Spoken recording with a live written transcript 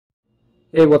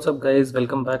Hey, what's up guys,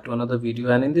 welcome back to another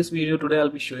video. And in this video today I'll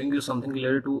be showing you something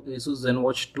related to Asus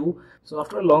Zenwatch 2. So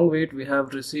after a long wait we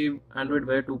have received Android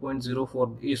Wear 2.0 for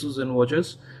Asus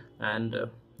Zenwatches, and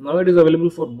now it is available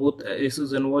for both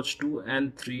Asus Zenwatch 2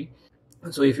 and 3.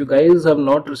 So if you guys have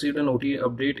not received an OTA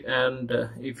update and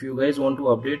if you guys want to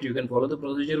update, you can follow the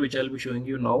procedure which I'll be showing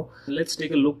you now. Let's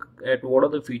take a look at what are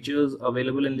the features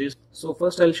available in this. So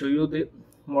first I'll show you the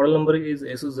model number is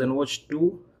Asus Zenwatch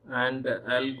 2, and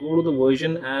I'll go to the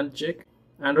version and check.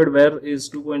 Android Wear is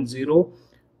 2.0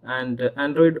 and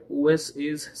Android OS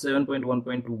is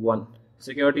 7.1.21.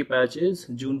 Security patch is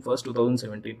June 1st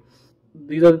 2017.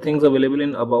 These are the things available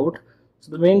in about.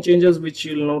 So the main changes which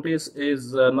you'll notice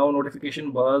is now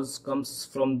notification bars comes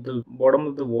from the bottom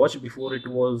of the watch. Before it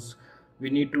was we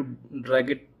need to drag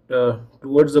it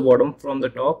towards the bottom from the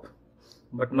top,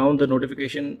 but now the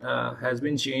notification has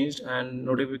been changed and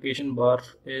notification bar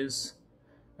is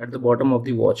at the bottom of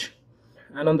the watch.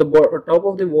 And on the top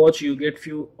of the watch you get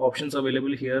few options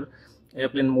available here: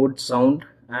 airplane mode, sound,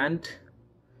 and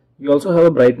you also have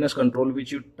a brightness control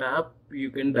which you tap.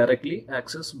 You can directly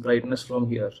access brightness from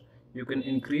here. You can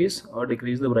increase or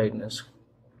decrease the brightness.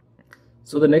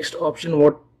 So the next option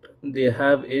what they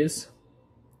have is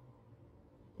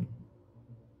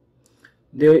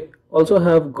they also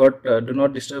have got do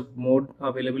not disturb mode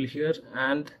available here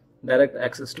and direct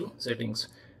access to settings,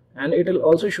 and it will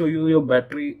also show you your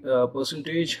battery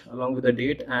percentage along with the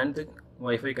date and the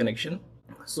Wi-Fi connection.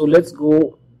 So let's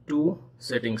go to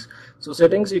settings. So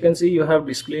settings, you can see you have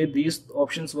displayed these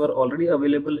options were already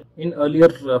available in earlier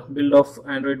build of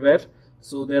Android Wear,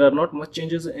 so there are not much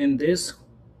changes in this.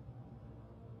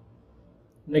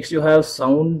 Next you have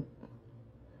sound.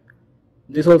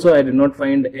 This also I did not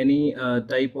find any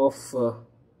type of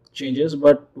changes,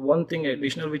 but one thing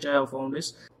additional which I have found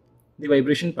is the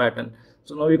vibration pattern.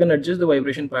 So now you can adjust the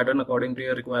vibration pattern according to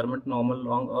your requirement, normal,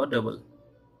 long or double.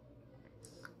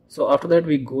 So after that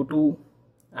we go to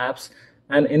apps,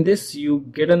 and in this you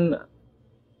get an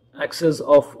access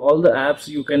of all the apps.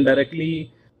 You can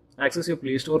directly access your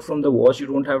Play Store from the watch. You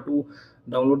don't have to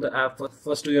download the app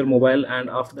first to your mobile and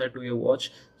after that to your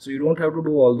watch, so you don't have to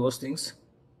do all those things.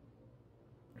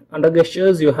 Under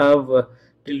gestures you have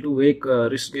tilt to wake,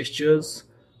 wrist gestures,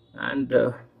 and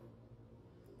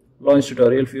launch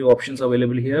tutorial, few options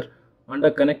available here. Under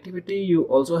connectivity you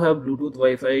also have Bluetooth,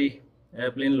 Wi-Fi,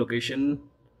 airplane location,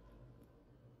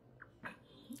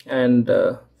 and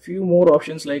few more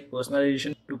options like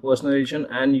personalization to personalization,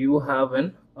 and you have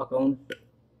an account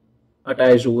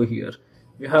attached over here.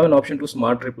 You have an option to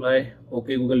smart reply,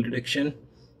 OK Google detection,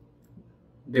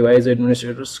 device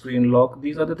administrator, screen lock.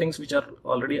 These are the things which are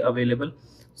already available.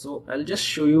 So I'll just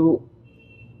show you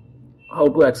how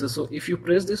to access. So if you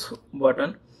press this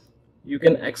button you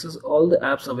can access all the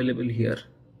apps available here.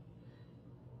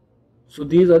 So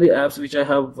these are the apps which I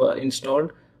have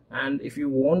installed, and if you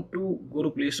want to go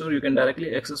to Play Store you can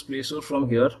directly access Play Store from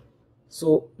here.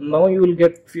 So now you will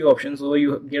get few options. So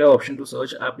you get an option to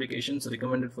search applications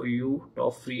recommended for you,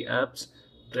 top free apps,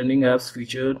 trending apps,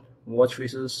 featured, watch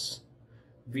faces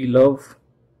we love,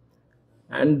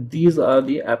 and these are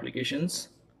the applications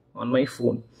on my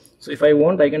phone. So if I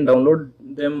want I can download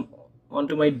them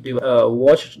onto my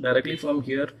watch directly from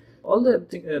here. All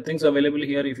the things available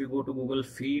here. If you go to Google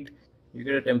Feed you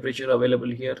get a temperature available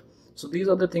here. So these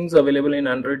are the things available in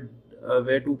Android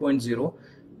Wear 2.0,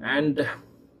 and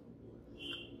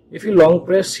if you long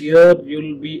press here you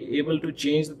will be able to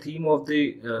change the theme of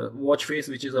the watch face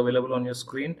which is available on your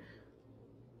screen.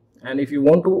 And if you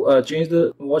want to change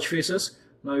the watch faces,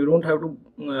 now you don't have to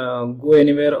go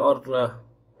anywhere or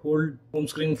hold home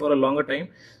screen for a longer time.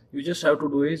 You just have to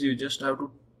do is you just have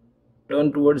to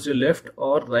turn towards your left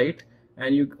or right,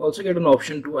 and you also get an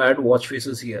option to add watch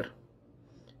faces here.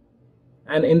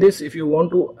 And in this, if you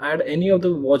want to add any of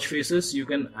the watch faces you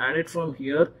can add it from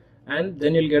here, and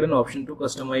then you'll get an option to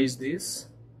customize these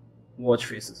watch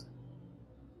faces.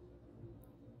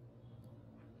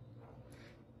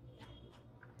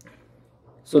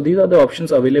 So these are the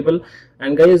options available.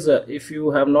 And guys, if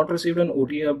you have not received an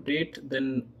OTA update,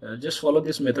 then just follow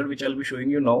this method which I'll be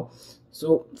showing you now.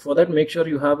 So for that, make sure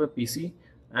you have a PC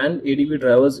and ADB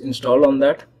drivers installed on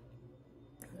that.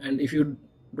 And if you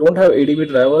don't have ADB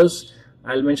drivers,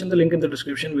 I'll mention the link in the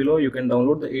description below. You can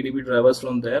download the ADB drivers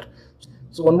from there.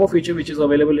 So one more feature which is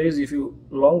available is if you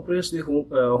long press the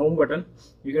home button,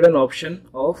 you get an option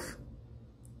of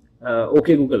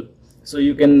OK Google. So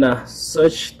you can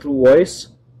search through voice.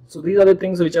 So these are the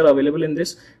things which are available in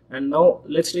this. And now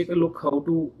let's take a look how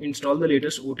to install the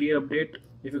latest OTA update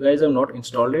if you guys have not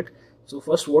installed it. So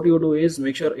first what you do is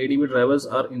make sure ADB drivers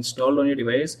are installed on your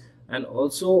device, and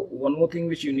also one more thing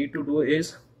which you need to do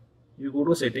is you go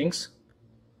to settings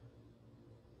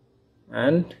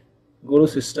and go to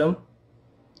system,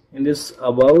 in this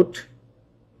about,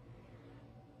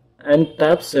 and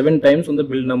tap 7 times on the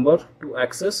build number to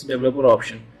access developer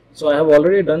option. So I have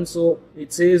already done, so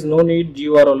it says no need,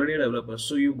 you are already a developer.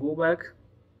 So you go back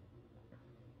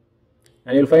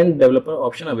and you'll find developer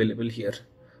option available here.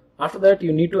 After that,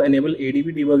 you need to enable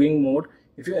ADB debugging mode.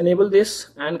 If you enable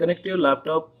this and connect your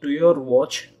laptop to your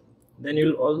watch, then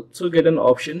you'll also get an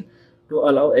option to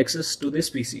allow access to this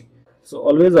PC. So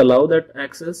always allow that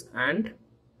access and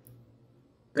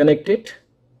connect it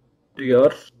to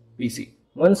your PC.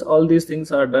 Once all these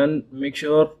things are done, make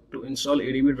sure to install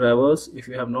ADB drivers if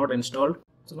you have not installed.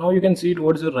 So now you can see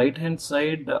towards the right hand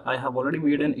side, I have already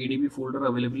made an ADB folder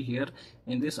available here.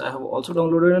 In this I have also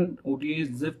downloaded an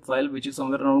OTA zip file which is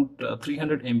somewhere around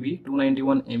 300 MB,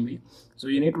 291 MB. So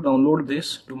you need to download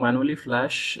this to manually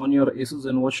flash on your Asus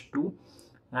Zenwatch 2.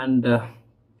 And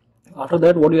after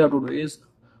that, what you have to do is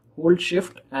hold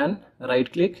shift and right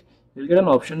click. You'll get an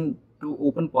option to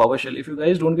open PowerShell. If you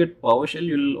guys don't get PowerShell,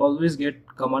 you'll always get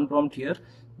command prompt here.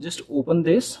 Just open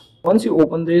this. Once you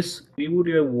open this, reboot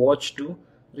your watch to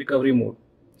recovery mode.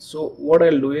 So what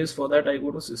I'll do is, for that I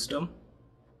go to system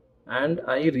and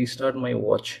I restart my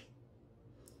watch.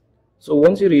 So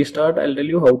once you restart, I'll tell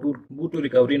you how to boot to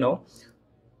recovery now.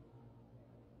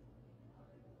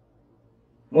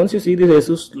 Once you see this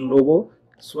Asus logo,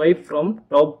 swipe from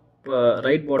top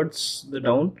right towards the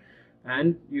down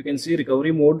and you can see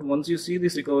recovery mode. Once you see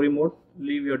this recovery mode,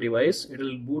 leave your device, it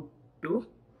will boot to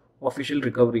official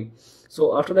recovery.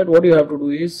 So after that, what you have to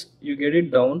do is you get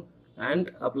it down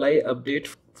and apply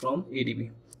update from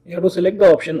ADB. You have to select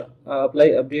the option apply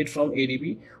update from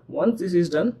ADB. Once this is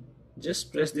done,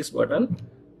 just press this button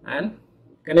and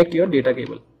connect your data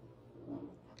cable.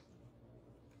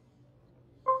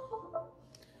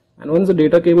 And once the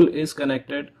data cable is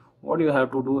connected, what you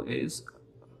have to do is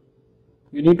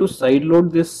you need to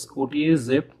sideload this OTA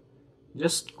zip.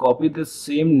 Just copy this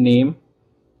same name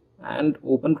and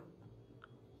open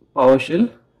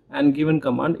PowerShell and give a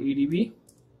command ADB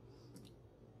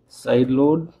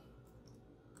sideload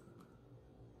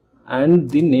and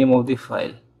the name of the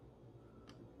file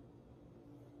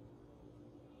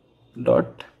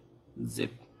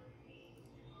 .zip.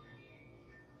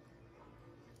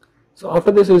 So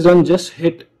after this is done, just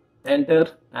hit enter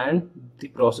and the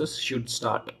process should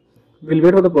start. We'll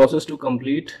wait for the process to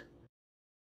complete.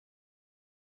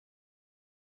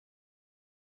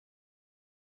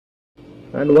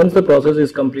 And once the process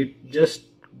is complete, just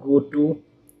go to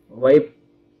wipe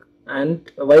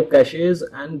caches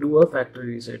and do a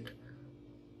factory reset.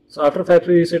 So after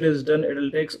factory reset is done, it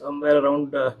will take somewhere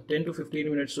around 10 to 15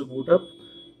 minutes to boot up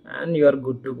and you are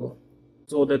good to go.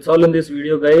 So that's all in this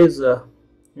video, guys.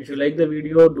 If you like the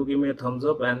video, do give me a thumbs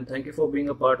up and thank you for being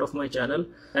a part of my channel.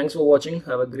 Thanks for watching.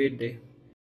 Have a great day.